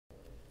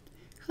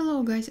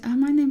Hello guys,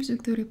 my name is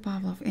Victoria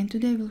Pavlov and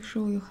today I will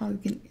show you how you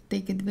can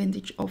take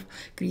advantage of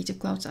Creative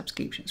Cloud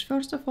subscriptions.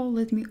 First of all,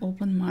 let me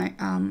open my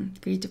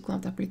Creative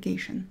Cloud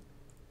application.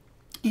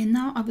 And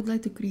now I would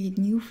like to create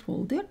a new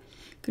folder,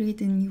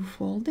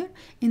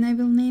 and I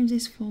will name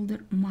this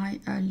folder my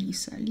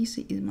Lisa.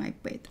 Lisa is my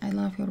pet. I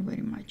love her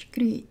very much.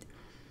 Create.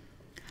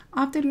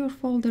 After your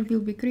folder will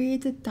be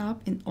created,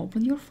 tap and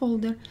open your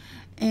folder,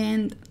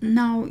 and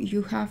now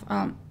you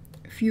have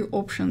few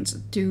options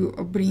to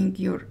bring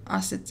your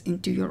assets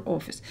into your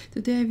office.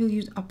 Today I will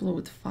use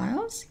upload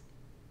files,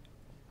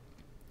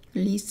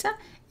 Lisa,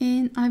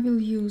 and I will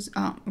use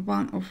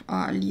one of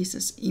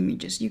Lisa's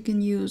images. You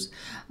can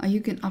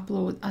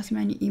upload as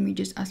many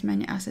images, as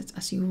many assets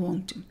as you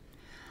want to.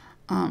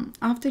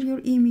 After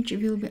your image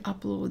will be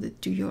uploaded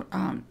to your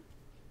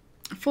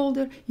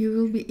folder, you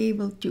will be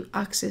able to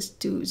access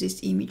to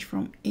this image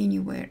from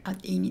anywhere at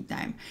any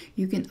time.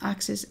 You can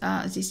access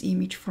this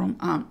image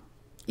from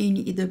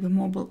any Adobe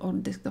mobile or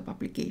desktop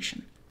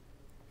application.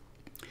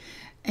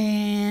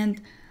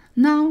 And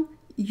now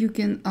you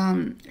can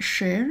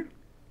share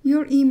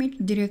your image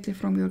directly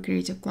from your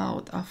Creative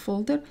Cloud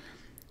folder.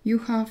 You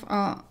have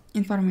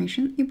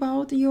information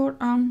about your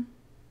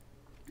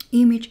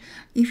image.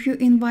 If you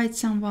invite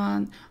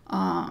someone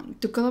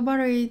to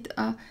collaborate,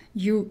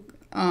 you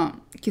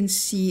can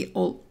see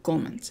all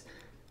comments.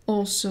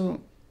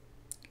 Also,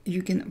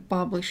 you can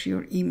publish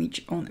your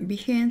image on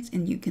Behance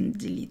and you can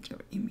delete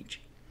your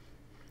image.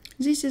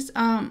 This is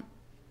a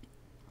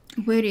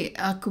very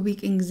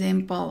quick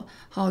example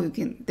how you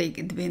can take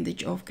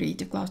advantage of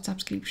Creative Cloud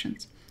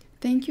subscriptions.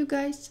 Thank you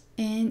guys,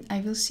 and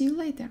I will see you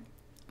later.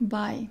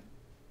 Bye.